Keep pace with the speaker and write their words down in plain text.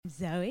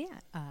Zoe.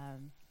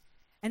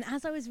 And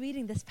as I was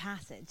reading this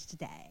passage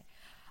today,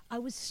 I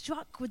was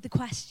struck with the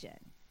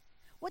question,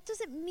 what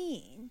does it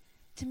mean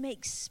to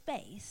make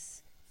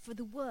space for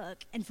the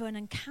work and for an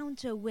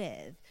encounter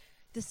with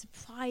the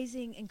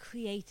surprising and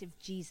creative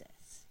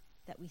Jesus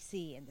that we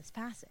see in this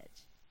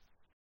passage?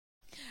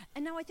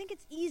 And now I think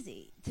it's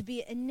easy to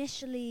be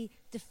initially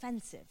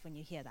defensive when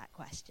you hear that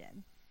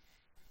question,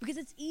 because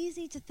it's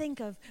easy to think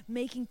of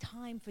making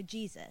time for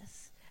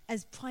Jesus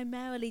as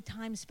primarily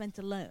time spent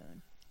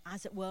alone,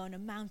 as it were on a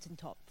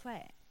mountaintop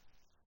praying.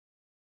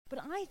 But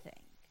I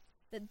think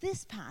that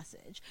this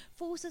passage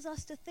forces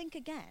us to think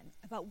again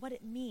about what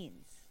it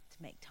means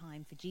to make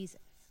time for Jesus.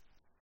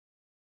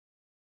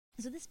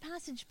 So this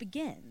passage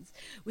begins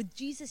with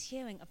Jesus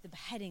hearing of the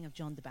beheading of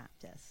John the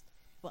Baptist.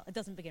 Well, it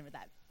doesn't begin with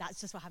that. That's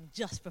just what happened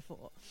just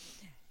before.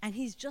 And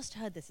he's just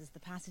heard this as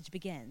the passage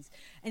begins,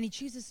 and he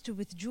chooses to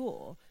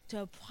withdraw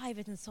to a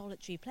private and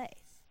solitary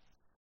place.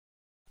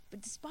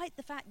 But despite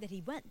the fact that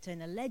he went to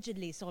an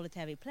allegedly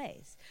solitary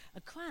place,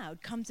 a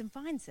crowd comes and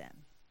finds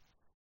him.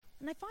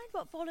 And I find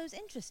what follows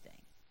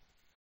interesting,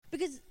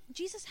 because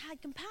Jesus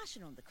had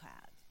compassion on the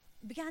crowd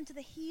and began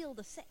to heal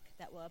the sick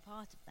that were a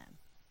part of them.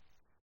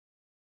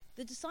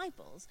 The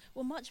disciples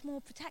were much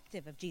more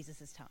protective of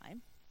Jesus'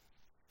 time.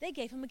 They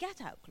gave him a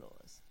get-out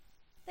clause.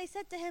 They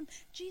said to him,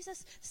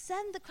 Jesus,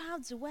 send the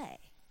crowds away.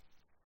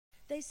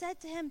 They said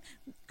to him,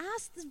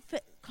 ask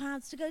the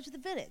crowds to go to the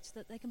village so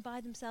that they can buy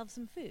themselves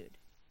some food.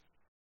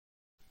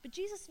 But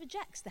Jesus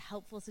rejects the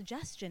helpful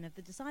suggestion of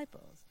the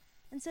disciples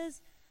and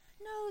says,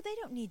 no, they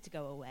don't need to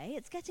go away.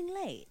 It's getting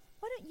late.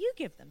 Why don't you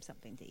give them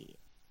something to eat?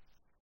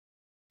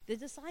 The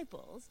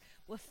disciples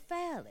were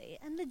fairly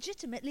and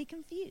legitimately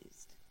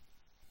confused.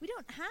 We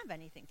don't have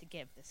anything to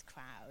give this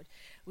crowd.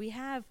 We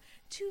have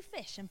 2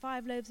 fish and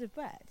 5 loaves of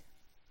bread.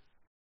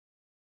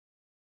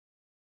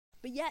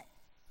 But yet,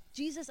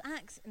 Jesus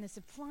acts in a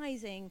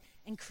surprising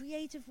and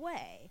creative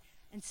way,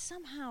 and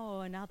somehow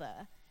or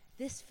another,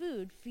 this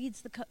food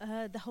feeds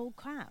the whole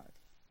crowd.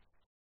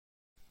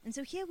 And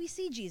so here we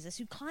see Jesus,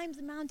 who climbs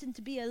the mountain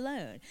to be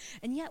alone,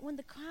 and yet when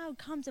the crowd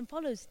comes and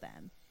follows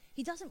them,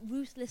 he doesn't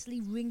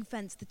ruthlessly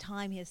ring-fence the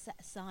time he has set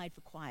aside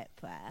for quiet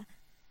prayer.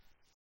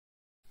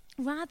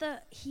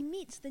 Rather, he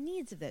meets the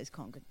needs of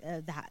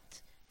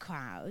that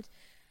crowd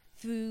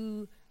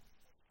through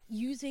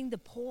using the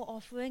poor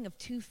offering of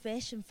 2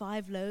 fish and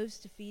 5 loaves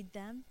to feed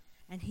them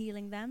and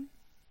healing them.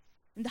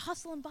 In the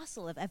hustle and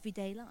bustle of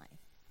everyday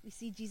life, we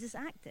see Jesus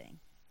acting.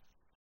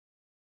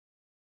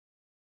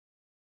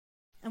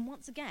 And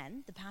once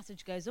again, the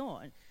passage goes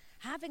on,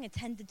 having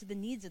attended to the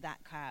needs of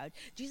that crowd,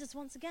 Jesus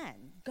once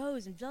again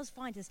goes and does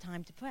find his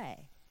time to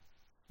pray.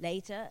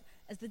 Later,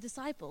 as the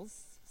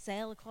disciples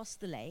sail across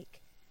the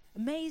lake,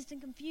 amazed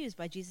and confused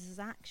by Jesus'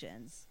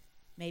 actions,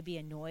 maybe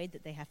annoyed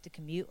that they have to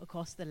commute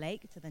across the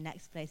lake to the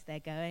next place they're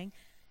going,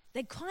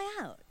 they cry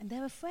out and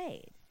they're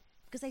afraid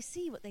because they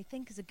see what they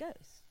think is a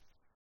ghost.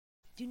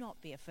 Do not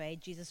be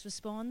afraid, Jesus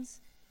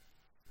responds.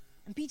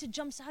 And Peter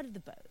jumps out of the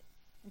boat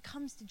and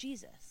comes to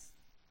Jesus.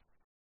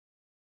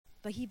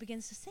 But he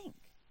begins to sink.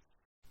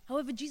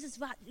 However, Jesus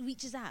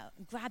reaches out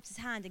and grabs his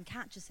hand and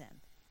catches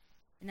him.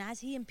 And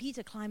as he and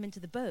Peter climb into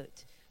the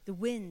boat, the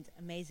wind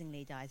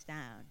amazingly dies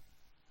down.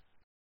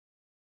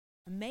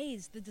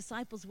 Amazed, the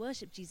disciples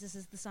worship Jesus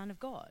as the Son of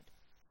God.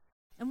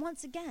 And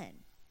once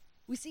again,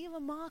 we see a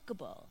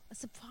remarkable, a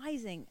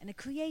surprising, and a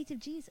creative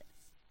Jesus.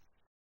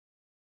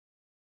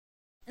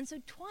 And so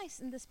twice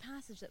in this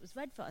passage that was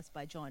read for us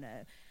by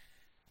Jono,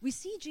 we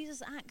see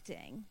Jesus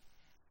acting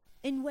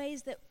in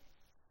ways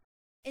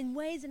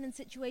and in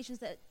situations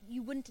that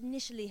you wouldn't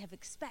initially have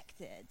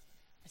expected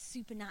a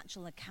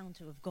supernatural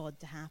encounter of God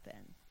to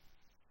happen.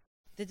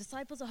 The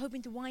disciples are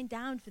hoping to wind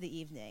down for the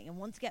evening and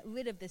want to get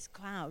rid of this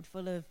crowd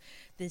full of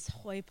this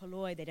hoi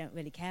polloi they don't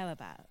really care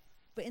about.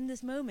 But in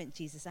this moment,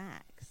 Jesus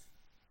acts.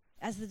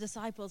 As the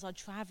disciples are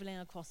traveling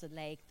across a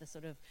lake, the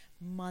sort of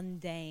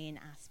mundane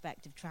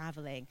aspect of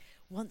traveling,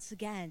 once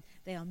again,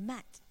 they are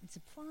met and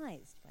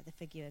surprised by the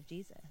figure of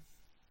Jesus.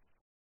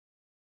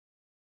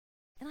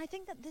 And I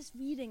think that this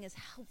reading is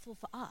helpful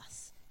for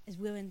us as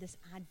we're in this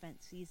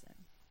Advent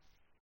season.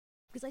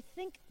 Because I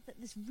think that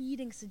this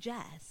reading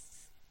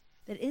suggests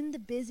that in the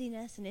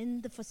busyness and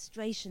in the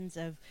frustrations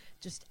of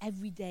just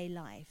everyday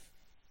life,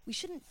 we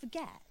shouldn't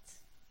forget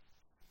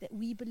that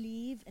we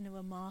believe in a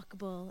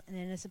remarkable and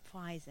in a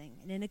surprising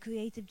and in a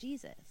creative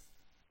Jesus.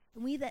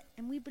 And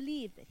we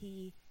believe that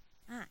he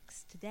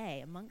acts today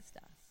amongst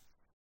us.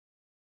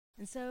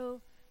 And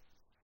so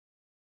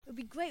it would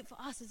be great for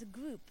us as a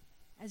group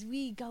as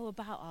we go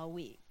about our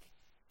week,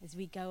 as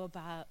we go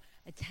about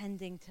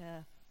attending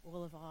to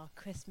all of our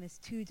Christmas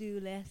to-do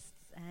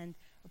lists and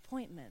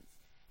appointments,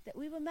 that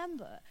we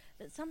remember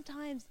that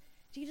sometimes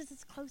Jesus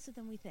is closer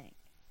than we think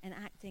and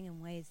acting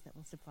in ways that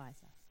will surprise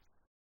us.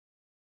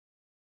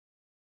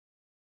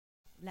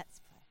 Let's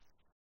pray.